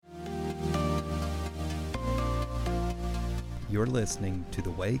You're listening to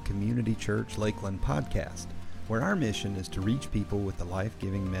the Way Community Church Lakeland podcast, where our mission is to reach people with the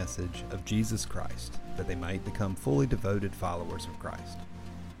life-giving message of Jesus Christ, that they might become fully devoted followers of Christ.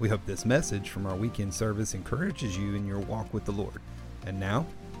 We hope this message from our weekend service encourages you in your walk with the Lord. And now,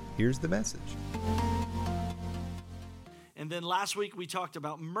 here's the message. And then last week we talked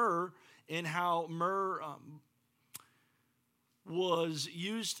about myrrh and how myrrh was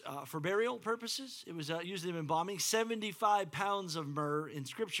used for burial purposes. It was used in embalming. 75 pounds of myrrh in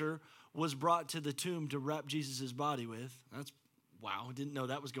Scripture was brought to the tomb to wrap Jesus' body with. That's wow! I didn't know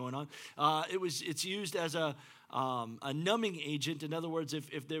that was going on. It's used as a numbing agent. In other words,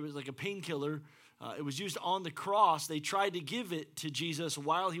 if there was like a painkiller, it was used on the cross. They tried to give it to Jesus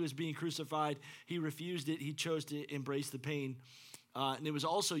while he was being crucified. He refused it. He chose to embrace the pain. And it was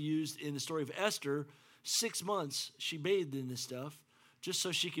also used in the story of Esther. 6 months she bathed in this stuff just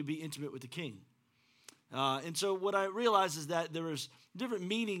so she could be intimate with the king. And so what I realized is that there was different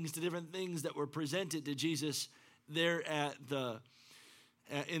meanings to different things that were presented to Jesus there at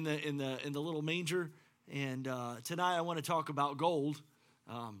in the little manger. And tonight I want to talk about gold.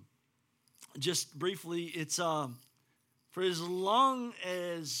 Just briefly, it's for as long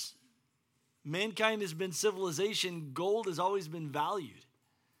as mankind has been civilization, gold has always been valued.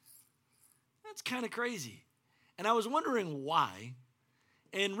 That's kind of crazy. And I was wondering why.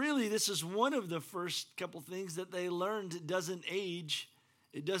 And really, this is one of the first couple things that they learned. It doesn't age,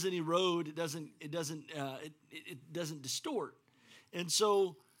 it doesn't erode, it doesn't distort. And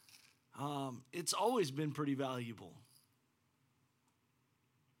so it's always been pretty valuable.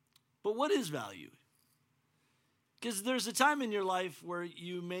 But what is valued? Because there's a time in your life where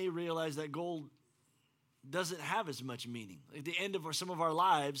you may realize that gold doesn't have as much meaning. At the end of some of our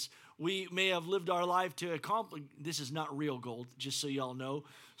lives, we may have lived our life to accomplish. This is not real gold, just so y'all know.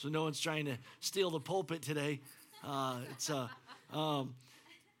 So no one's trying to steal the pulpit today. But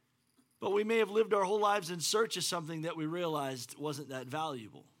we may have lived our whole lives in search of something that we realized wasn't that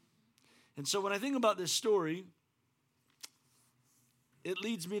valuable. And so when I think about this story, it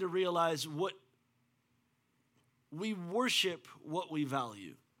leads me to realize what we worship, what we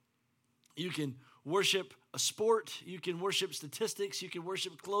value. You can worship a sport, you can worship statistics, you can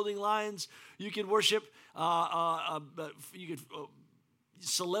worship clothing lines, you can worship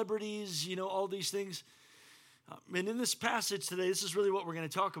celebrities, all these things. And in this passage today, this is really what we're going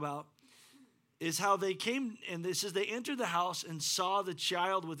to talk about, is how they came, and it says they entered the house and saw the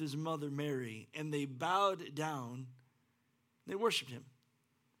child with his mother Mary, and they bowed down, they worshiped him.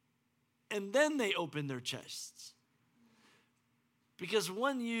 And then they opened their chests. Because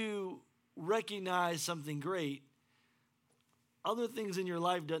when you recognize something great, other things in your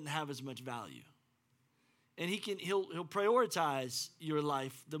life doesn't have as much value. And he'll prioritize your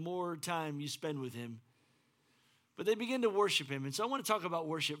life the more time you spend with him. But they begin to worship him. And so I want to talk about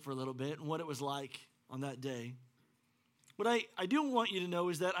worship for a little bit and what it was like on that day. What I do want you to know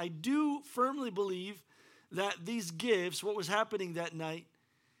is that I do firmly believe that these gifts, what was happening that night,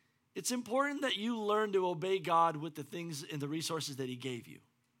 it's important that you learn to obey God with the things and the resources that he gave you.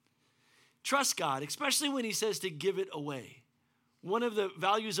 Trust God, especially when he says to give it away. One of the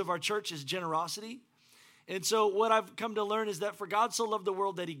values of our church is generosity. And so what I've come to learn is that for God so loved the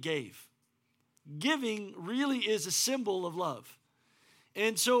world that he gave. Giving really is a symbol of love.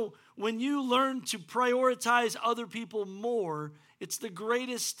 And so when you learn to prioritize other people more, it's the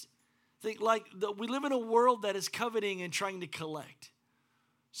greatest thing. We live in a world that is coveting and trying to collect.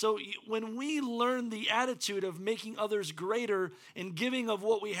 So when we learn the attitude of making others greater and giving of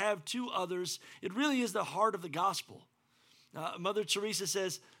what we have to others, it really is the heart of the gospel. Mother Teresa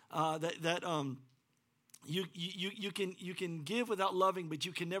says you can give without loving, but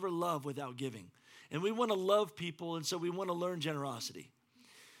you can never love without giving. And we want to love people, and so we want to learn generosity.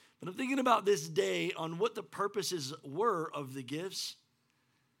 But I'm thinking about this day on what the purposes were of the gifts.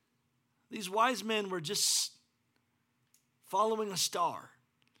 These wise men were just following a star.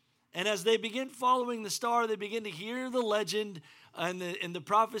 And as they begin following the star, they begin to hear the legend and the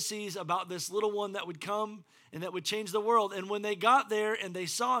prophecies about this little one that would come and that would change the world. And when they got there and they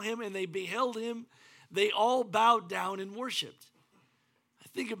saw him and they beheld him, they all bowed down and worshiped. I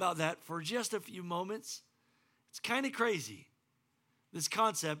think about that for just a few moments. It's kind of crazy, this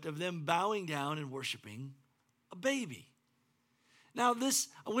concept of them bowing down and worshiping a baby. Now,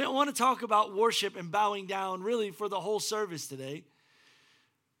 we want to talk about worship and bowing down really for the whole service today.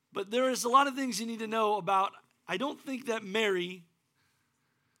 But there is a lot of things you need to know about. I don't think that Mary,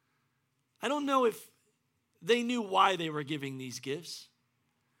 I don't know if they knew why they were giving these gifts.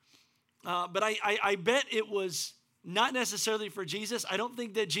 But I bet it was not necessarily for Jesus. I don't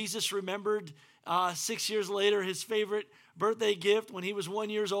think that Jesus remembered 6 years later his favorite birthday gift when he was 1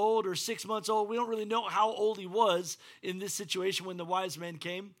 year old or 6 months old. We don't really know how old he was in this situation when the wise men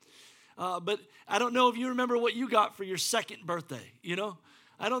came. But I don't know if you remember what you got for your second birthday,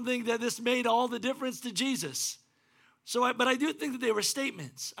 I don't think that this made all the difference to Jesus. But I do think that they were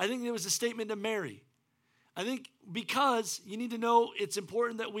statements. I think there was a statement to Mary. I think because you need to know it's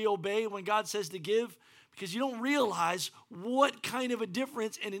important that we obey when God says to give, because you don't realize what kind of a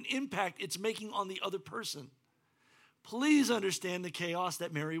difference and an impact it's making on the other person. Please understand the chaos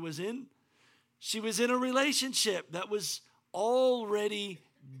that Mary was in. She was in a relationship that was already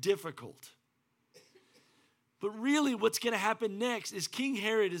difficult. But really what's going to happen next is King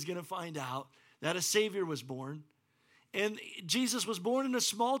Herod is going to find out that a Savior was born. And Jesus was born in a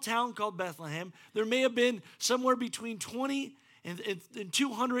small town called Bethlehem. There may have been somewhere between 20 and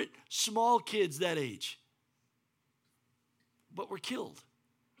 200 small kids that age, but were killed.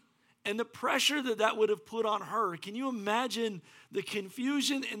 And the pressure that would have put on her, can you imagine the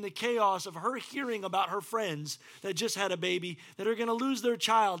confusion and the chaos of her hearing about her friends that just had a baby, that are going to lose their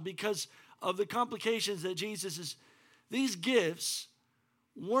child because of the complications that Jesus is. These gifts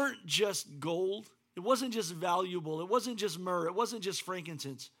weren't just gold. It wasn't just valuable. It wasn't just myrrh. It wasn't just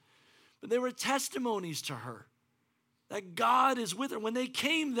frankincense. But they were testimonies to her that God is with her. When they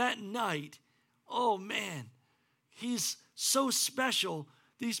came that night, oh man, he's so special.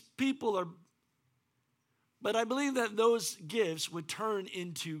 These people are. But I believe that those gifts would turn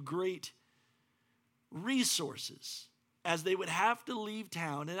into great resources as they would have to leave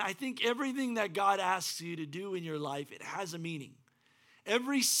town. And I think everything that God asks you to do in your life, it has a meaning.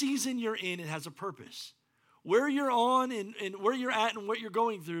 Every season you're in, it has a purpose. Where you're on and where you're at and what you're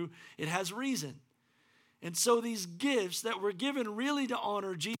going through, it has reason. And so these gifts that were given really to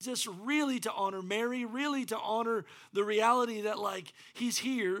honor Jesus, really to honor Mary, really to honor the reality that he's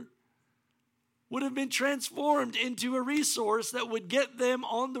here, would have been transformed into a resource that would get them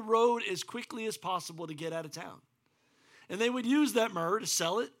on the road as quickly as possible to get out of town. And they would use that myrrh to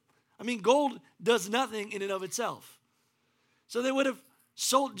sell it. I mean, gold does nothing in and of itself. So they would have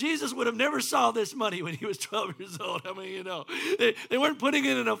sold. Jesus would have never saw this money when he was 12 years old. I mean, they weren't putting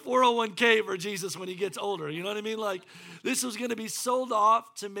it in a 401k for Jesus when he gets older. You know what I mean? This was going to be sold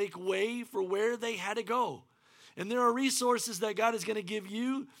off to make way for where they had to go. And there are resources that God is going to give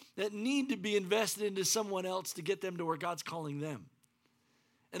you that need to be invested into someone else to get them to where God's calling them.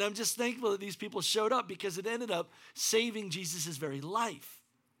 And I'm just thankful that these people showed up because it ended up saving Jesus' very life.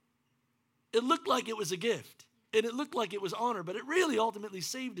 It looked like it was a gift. And it looked like it was honor, but it really ultimately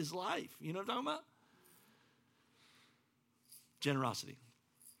saved his life. You know what I'm talking about? Generosity.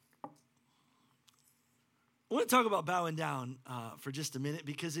 I want to talk about bowing down for just a minute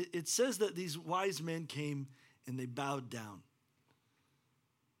because it says that these wise men came and they bowed down.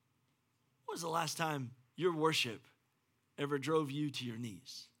 When was the last time your worship ever drove you to your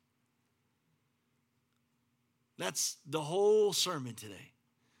knees? That's the whole sermon today.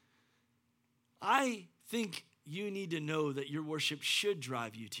 I think you need to know that your worship should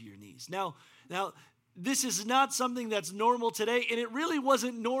drive you to your knees. Now, this is not something that's normal today, and it really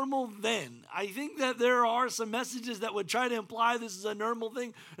wasn't normal then. I think that there are some messages that would try to imply this is a normal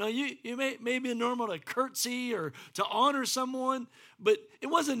thing. Now, you may be normal to curtsy or to honor someone, but it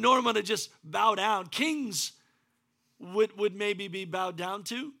wasn't normal to just bow down. Kings would maybe be bowed down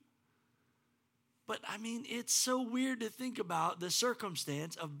to. But, I mean, it's so weird to think about the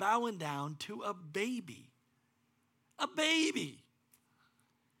circumstance of bowing down to a baby. A baby.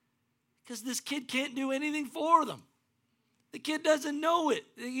 Because this kid can't do anything for them. The kid doesn't know it.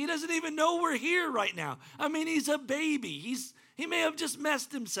 He doesn't even know we're here right now. I mean, he's a baby. He may have just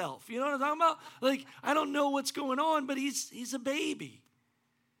messed himself. You know what I'm talking about? I don't know what's going on, but he's a baby.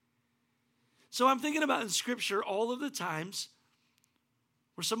 So I'm thinking about in Scripture all of the times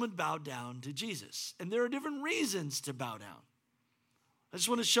where someone bowed down to Jesus. And there are different reasons to bow down. I just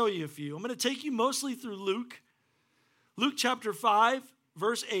want to show you a few. I'm going to take you mostly through Luke. Luke chapter 5,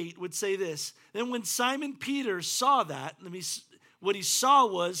 verse 8 would say this. Then when Simon Peter saw that, what he saw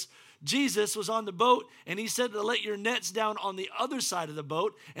was Jesus was on the boat, and he said to let your nets down on the other side of the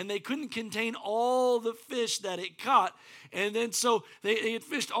boat, and they couldn't contain all the fish that it caught. And then so they had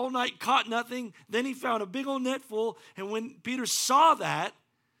fished all night, caught nothing. Then he found a big old net full, and when Peter saw that,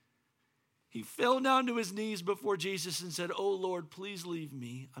 he fell down to his knees before Jesus and said, "Oh Lord, please leave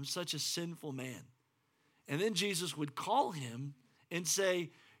me. I'm such a sinful man." And then Jesus would call him and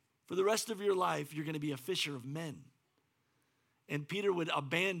say, for the rest of your life, you're going to be a fisher of men. And Peter would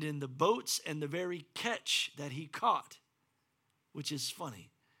abandon the boats and the very catch that he caught, which is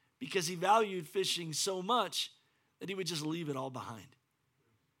funny because he valued fishing so much that he would just leave it all behind.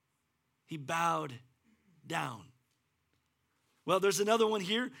 He bowed down. Well, there's another one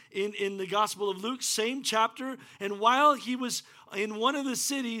here in the Gospel of Luke, same chapter. And while he was in one of the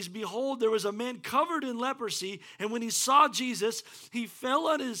cities, behold, there was a man covered in leprosy. And when he saw Jesus, he fell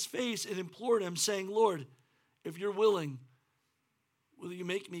on his face and implored him, saying, Lord, if you're willing, will you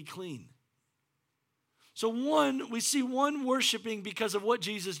make me clean? So we see one worshiping because of what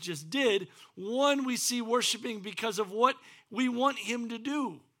Jesus just did. One, we see worshiping because of what we want him to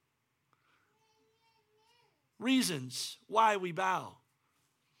do. Reasons why we bow.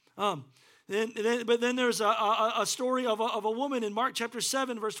 But then there's a story of a woman in Mark chapter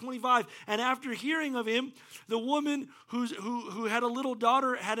 7, verse 25. And after hearing of him, the woman who had a little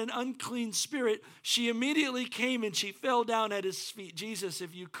daughter had an unclean spirit. She immediately came and she fell down at his feet. Jesus,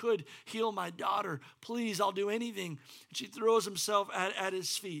 if you could heal my daughter, please, I'll do anything. And she throws herself at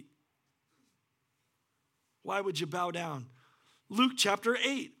his feet. Why would you bow down? Luke chapter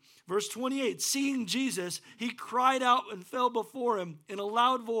 8. Verse 28, seeing Jesus, he cried out and fell before him in a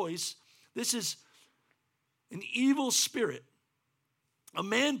loud voice. This is an evil spirit. A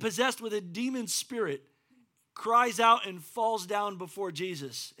man possessed with a demon spirit cries out and falls down before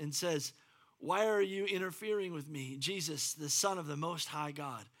Jesus and says, why are you interfering with me? Jesus, the Son of the Most High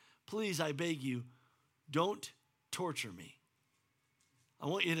God, please, I beg you, don't torture me. I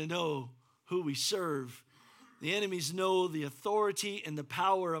want you to know who we serve. The enemies know the authority and the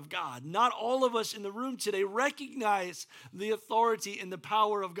power of God. Not all of us in the room today recognize the authority and the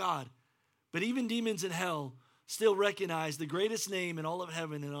power of God. But even demons in hell still recognize the greatest name in all of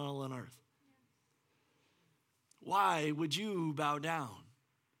heaven and all on earth. Why would you bow down?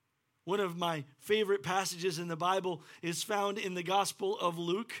 One of my favorite passages in the Bible is found in the Gospel of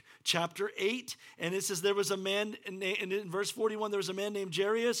Luke, chapter 8. And it says there was a man, and in verse 41, there was a man named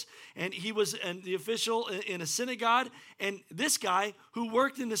Jairus, and he was the official in a synagogue. And this guy who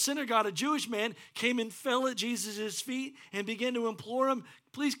worked in the synagogue, a Jewish man, came and fell at Jesus' feet and began to implore him,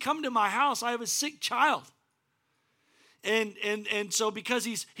 please come to my house. I have a sick child. And so because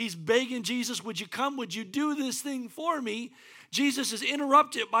he's begging Jesus, would you come? Would you do this thing for me? Jesus is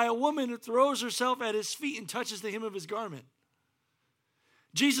interrupted by a woman who throws herself at his feet and touches the hem of his garment.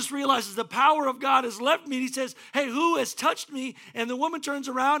 Jesus realizes the power of God has left me. And he says, hey, who has touched me? And the woman turns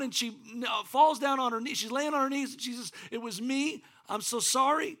around and she falls down on her knees. She's laying on her knees. And she says, it was me. I'm so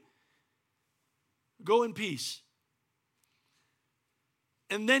sorry. Go in peace.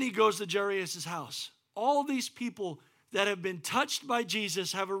 And then he goes to Jairus' house. All these people that have been touched by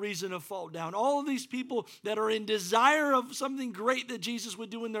Jesus have a reason to fall down. All of these people that are in desire of something great that Jesus would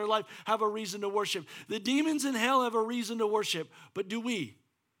do in their life have a reason to worship. The demons in hell have a reason to worship, but do we?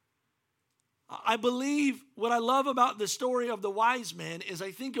 I believe what I love about the story of the wise man is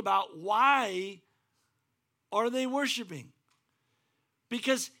I think about why are they worshiping?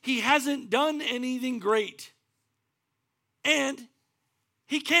 Because he hasn't done anything great. And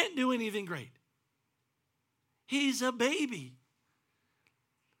he can't do anything great. He's a baby.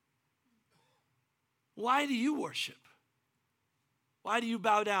 Why do you worship? Why do you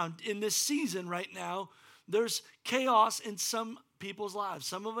bow down? In this season right now, there's chaos in some people's lives.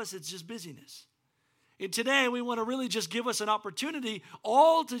 Some of us, it's just busyness. And today, we want to really just give us an opportunity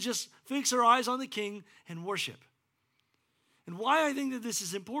all to just fix our eyes on the King and worship. And why I think that this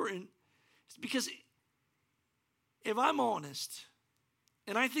is important is because if I'm honest,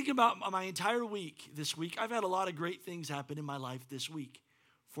 and I think about my entire week this week, I've had a lot of great things happen in my life this week.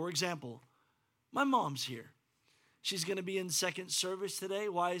 For example, my mom's here. She's going to be in second service today.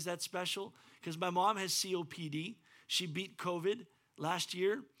 Why is that special? Because my mom has COPD. She beat COVID last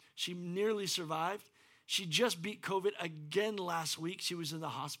year. She nearly survived. She just beat COVID again last week. She was in the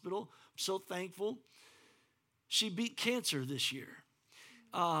hospital. I'm so thankful. She beat cancer this year.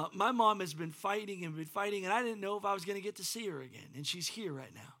 My mom has been fighting, and I didn't know if I was going to get to see her again. And she's here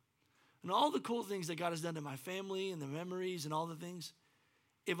right now. And all the cool things that God has done to my family and the memories and all the things.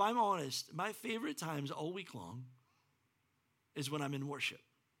 If I'm honest, my favorite times all week long is when I'm in worship.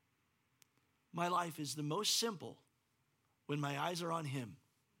 My life is the most simple when my eyes are on Him.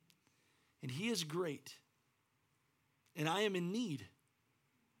 And He is great. And I am in need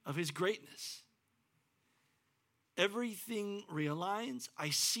of His greatness. Everything realigns. I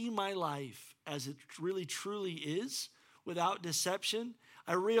see my life as it really truly is, without deception.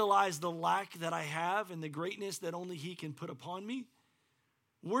 I realize the lack that I have and the greatness that only He can put upon me.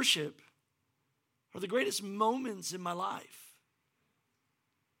 Worship are the greatest moments in my life.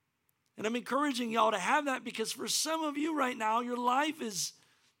 And I'm encouraging y'all to have that, because for some of you right now, your life it's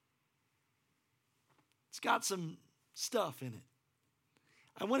got some stuff in it.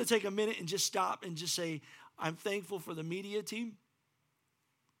 I want to take a minute and just stop and just say, I'm thankful for the media team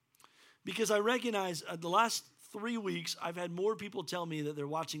because I recognize the last 3 weeks, I've had more people tell me that they're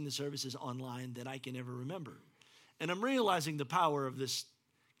watching the services online than I can ever remember. And I'm realizing the power of this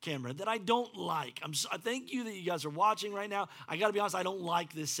camera that I don't like. I thank you that you guys are watching right now. I got to be honest, I don't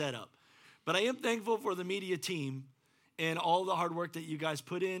like this setup. But I am thankful for the media team and all the hard work that you guys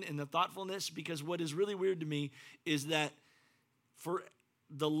put in and the thoughtfulness, because what is really weird to me is that for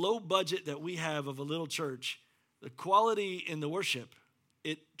the low budget that we have of a little church, the quality in the worship,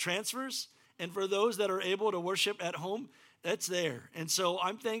 it transfers. And for those that are able to worship at home, that's there. And so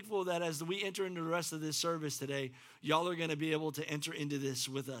I'm thankful that as we enter into the rest of this service today, y'all are going to be able to enter into this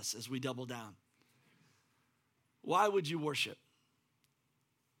with us as we double down. Why would you worship?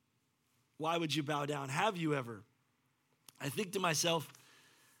 Why would you bow down? Have you ever? I think to myself,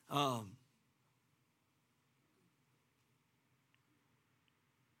 that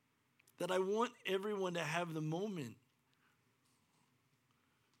I want everyone to have the moment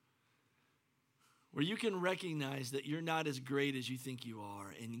where you can recognize that you're not as great as you think you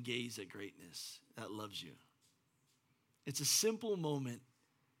are and gaze at greatness that loves you. It's a simple moment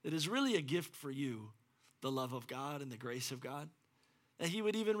that is really a gift for you, the love of God and the grace of God, that he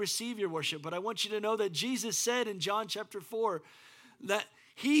would even receive your worship. But I want you to know that Jesus said in John chapter 4 that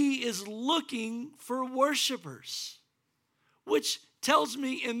he is looking for worshipers, which tells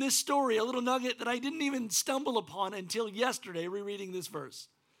me in this story a little nugget that I didn't even stumble upon until yesterday rereading this verse.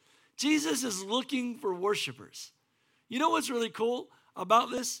 Jesus is looking for worshipers. You know what's really cool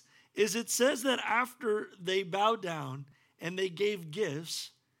about this is it says that after they bowed down and they gave gifts,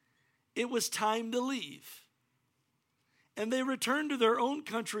 it was time to leave. And they returned to their own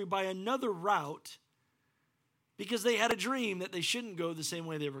country by another route because they had a dream that they shouldn't go the same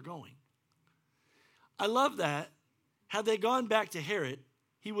way they were going. I love that. Had they gone back to Herod,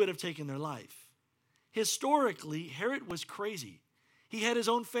 he would have taken their life. Historically, Herod was crazy. He had his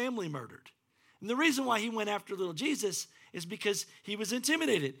own family murdered. And the reason why he went after little Jesus is because he was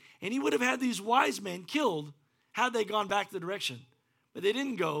intimidated. And he would have had these wise men killed had they gone back the direction. But they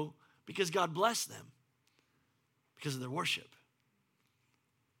didn't go because God blessed them because of their worship.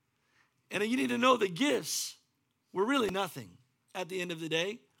 And you need to know the gifts were really nothing at the end of the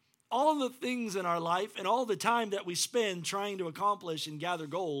day. All the things in our life and all the time that we spend trying to accomplish and gather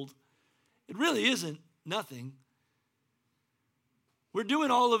gold, it really isn't nothing. We're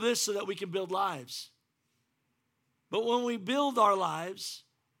doing all of this so that we can build lives. But when we build our lives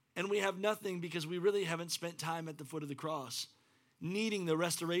and we have nothing because we really haven't spent time at the foot of the cross, needing the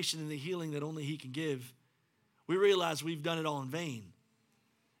restoration and the healing that only he can give, we realize we've done it all in vain.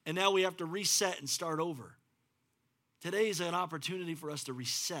 And now we have to reset and start over. Today is an opportunity for us to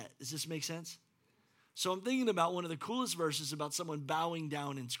reset. Does this make sense? So I'm thinking about one of the coolest verses about someone bowing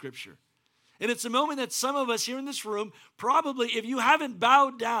down in Scripture. And it's a moment that some of us here in this room, probably if you haven't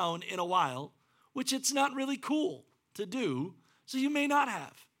bowed down in a while, which it's not really cool to do, so you may not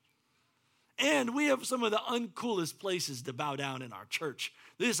have. And we have some of the uncoolest places to bow down in our church.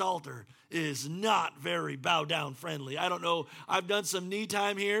 This altar is not very bow down friendly. I don't know. I've done some knee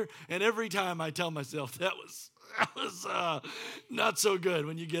time here, and every time I tell myself that was not so good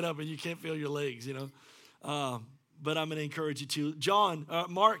when you get up and you can't feel your legs, you know. But I'm going to encourage you to.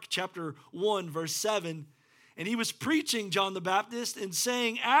 Mark chapter 1, verse 7. And he was preaching, John the Baptist, and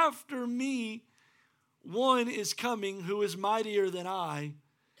saying, after me, one is coming who is mightier than I,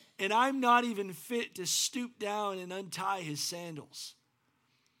 and I'm not even fit to stoop down and untie his sandals.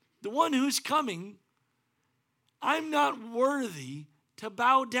 The one who's coming, I'm not worthy to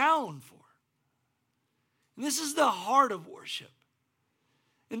bow down for. And this is the heart of worship.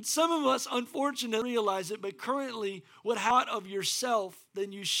 And some of us, unfortunately, realize it, but currently, what out of yourself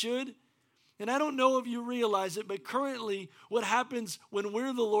than you should. And I don't know if you realize it, but currently, what happens when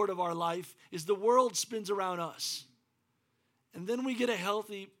we're the Lord of our life is the world spins around us. And then we get a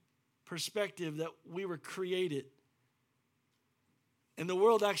healthy perspective that we were created. And the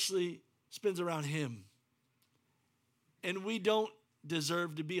world actually spins around him. And we don't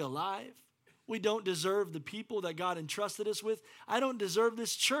deserve to be alive. We don't deserve the people that God entrusted us with. I don't deserve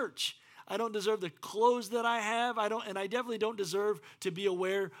this church. I don't deserve the clothes that I have. And I definitely don't deserve to be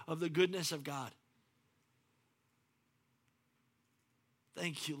aware of the goodness of God.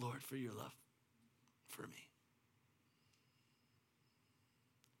 Thank you, Lord, for your love for me.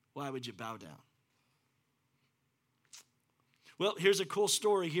 Why would you bow down? Well, here's a cool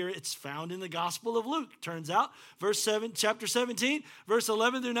story here. It's found in the Gospel of Luke, turns out. Chapter 17, verse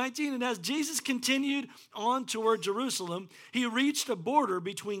 11 through 19. And as Jesus continued on toward Jerusalem, he reached a border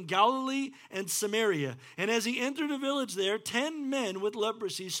between Galilee and Samaria. And as he entered a village there, 10 men with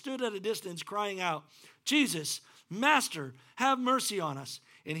leprosy stood at a distance crying out, Jesus, Master, have mercy on us.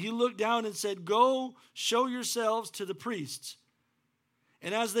 And he looked down and said, go show yourselves to the priests.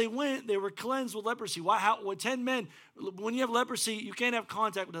 And as they went, they were cleansed with leprosy. Why? How? 10 men, when you have leprosy, you can't have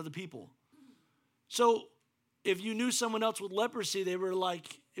contact with other people. So if you knew someone else with leprosy, it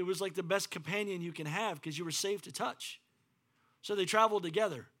was like the best companion you can have because you were safe to touch. So they traveled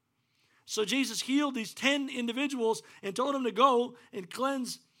together. So Jesus healed these 10 individuals and told them to go and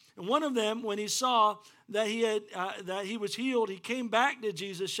cleanse. And one of them, when he saw that he was healed, he came back to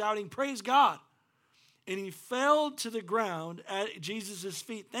Jesus shouting, praise God. And he fell to the ground at Jesus'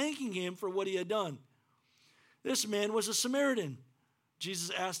 feet, thanking him for what he had done. This man was a Samaritan.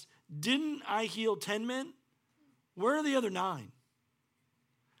 Jesus asked, didn't I heal 10 men? Where are the other 9?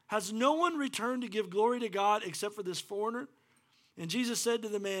 Has no one returned to give glory to God except for this foreigner? And Jesus said to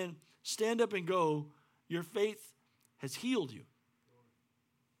the man, stand up and go. Your faith has healed you.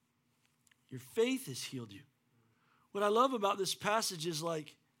 Your faith has healed you. What I love about this passage is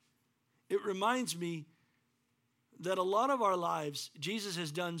it reminds me that a lot of our lives, Jesus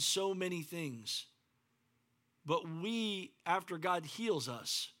has done so many things. But we, after God heals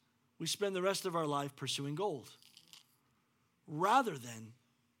us, we spend the rest of our life pursuing gold rather than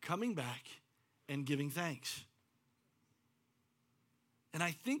coming back and giving thanks. And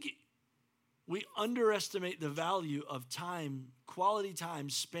I think we underestimate the value of time, quality time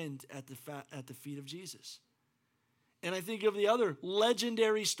spent at the feet of Jesus. And I think of the other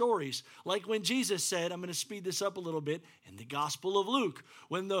legendary stories, like when Jesus said, I'm going to speed this up a little bit, in the Gospel of Luke,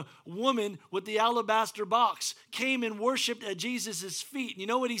 when the woman with the alabaster box came and worshiped at Jesus' feet. You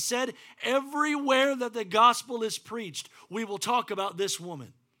know what he said? Everywhere that the gospel is preached, we will talk about this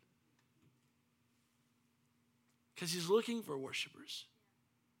woman. Because he's looking for worshipers.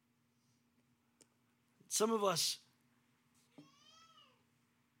 Some of us,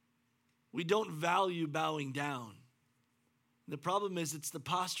 we don't value bowing down. The problem is it's the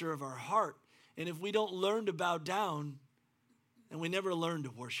posture of our heart. And if we don't learn to bow down, then we never learn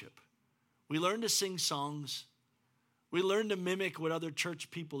to worship. We learn to sing songs. We learn to mimic what other church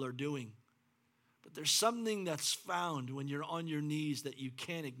people are doing. But there's something that's found when you're on your knees that you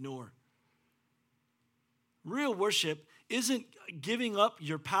can't ignore. Real worship isn't giving up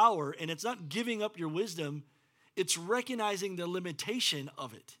your power, and it's not giving up your wisdom. It's recognizing the limitation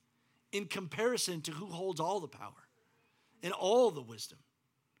of it in comparison to who holds all the power and all the wisdom.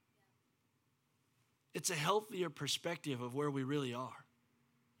 It's a healthier perspective of where we really are.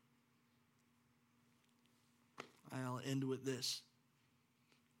 I'll end with this.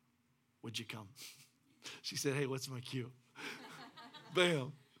 Would you come? She said, hey, what's my cue?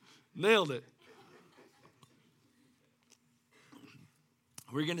 Bam. Nailed it.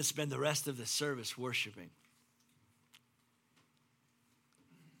 We're going to spend the rest of the service worshiping.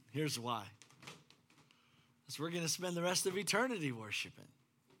 Here's why. Because we're going to spend the rest of eternity worshiping.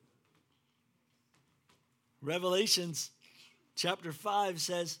 Revelations chapter 5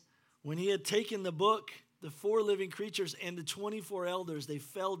 says, when he had taken the book, the 4 living creatures and the 24 elders, they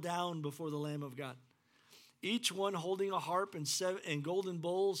fell down before the Lamb of God. Each one holding a harp and golden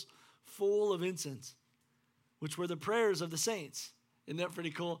bowls full of incense, which were the prayers of the saints. Isn't that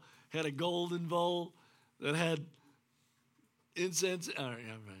pretty cool? Had a golden bowl that had incense. All right,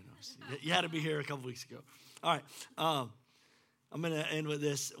 you had to be here a couple weeks ago. All right, I'm going to end with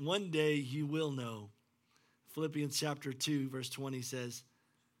this. One day you will know. Philippians chapter 2, verse 20 says,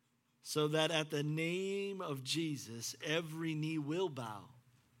 so that at the name of Jesus, every knee will bow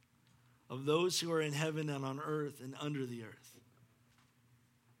of those who are in heaven and on earth and under the earth.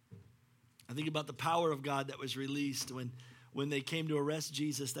 I think about the power of God that was released when they came to arrest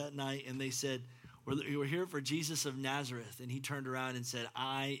Jesus that night, and they said, we're here for Jesus of Nazareth. And he turned around and said,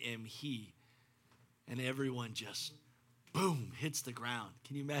 I am he. And everyone just, boom, hits the ground.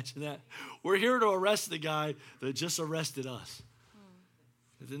 Can you imagine that? We're here to arrest the guy that just arrested us.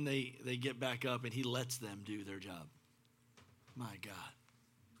 And then they get back up, and he lets them do their job. My God.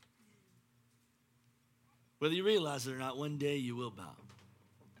 Whether you realize it or not, one day you will bow.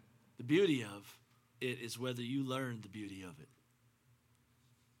 The beauty of it is whether you learn the beauty of it.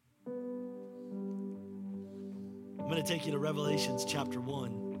 I'm going to take you to Revelations chapter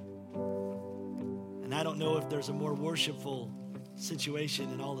 1. And I don't know if there's a more worshipful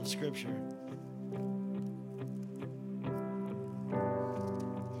situation in all of Scripture.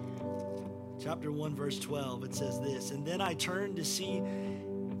 Chapter 1, verse 12, it says this, and then I turned to see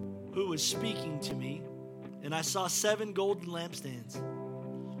who was speaking to me, and I saw 7 golden lampstands.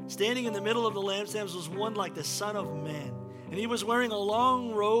 Standing in the middle of the lampstands was one like the Son of Man, And he was wearing a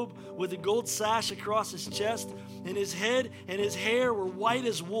long robe with a gold sash across his chest, and his head and his hair were white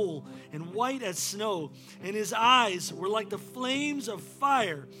as wool and white as snow, and his eyes were like the flames of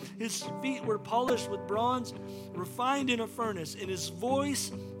fire. His feet were polished with bronze, refined in a furnace, and his voice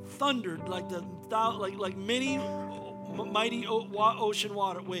thundered like many mighty ocean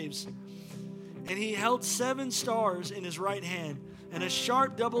water waves. And he held 7 stars in his right hand, and a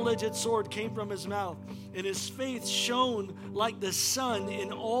sharp double-edged sword came from his mouth, and his face shone like the sun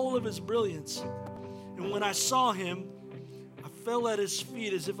in all of his brilliance. And when I saw him, I fell at his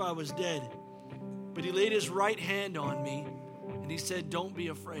feet as if I was dead. But he laid his right hand on me, and he said, "Don't be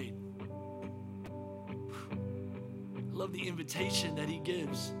afraid." I love the invitation that he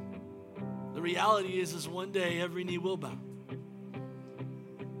gives. The reality is one day every knee will bow.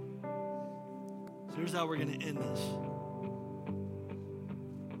 So here's how we're going to end this.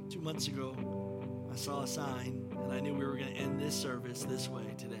 2 months ago, I saw a sign, and I knew we were going to end this service this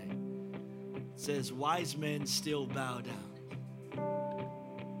way today. It says, "Wise men still bow down."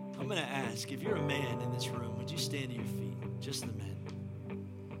 I'm going to ask, if you're a man in this room, would you stand to your feet? Just the men.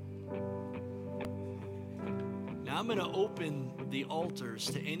 Now I'm going to open the altars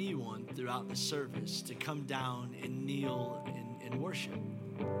to anyone throughout the service to come down and kneel and worship.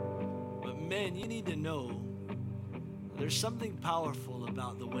 But men, you need to know there's something powerful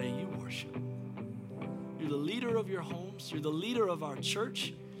about the way you worship. You're the leader of your homes. You're the leader of our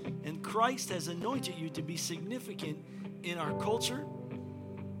church. And Christ has anointed you to be significant in our culture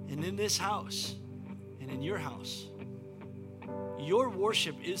and in this house and in your house. Your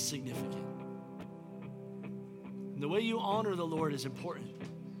worship is significant. And the way you honor the Lord is important.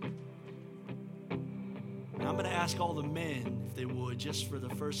 And I'm going to ask all the men, if they would, just for the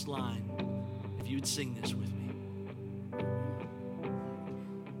first line, if you would sing this with me.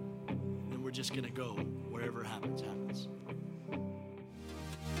 And then we're just going to go. Wherever happens, happens.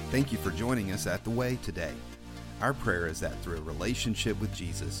 Thank you for joining us at The Way today. Our prayer is that through a relationship with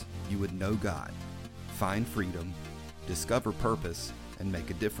Jesus, you would know God, find freedom, discover purpose, and make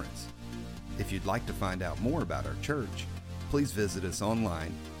a difference. If you'd like to find out more about our church, please visit us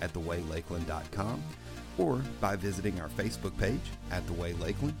online at thewaylakeland.com or by visiting our Facebook page at The Way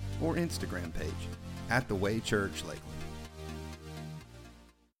Lakeland or Instagram page at The Way Church Lakeland.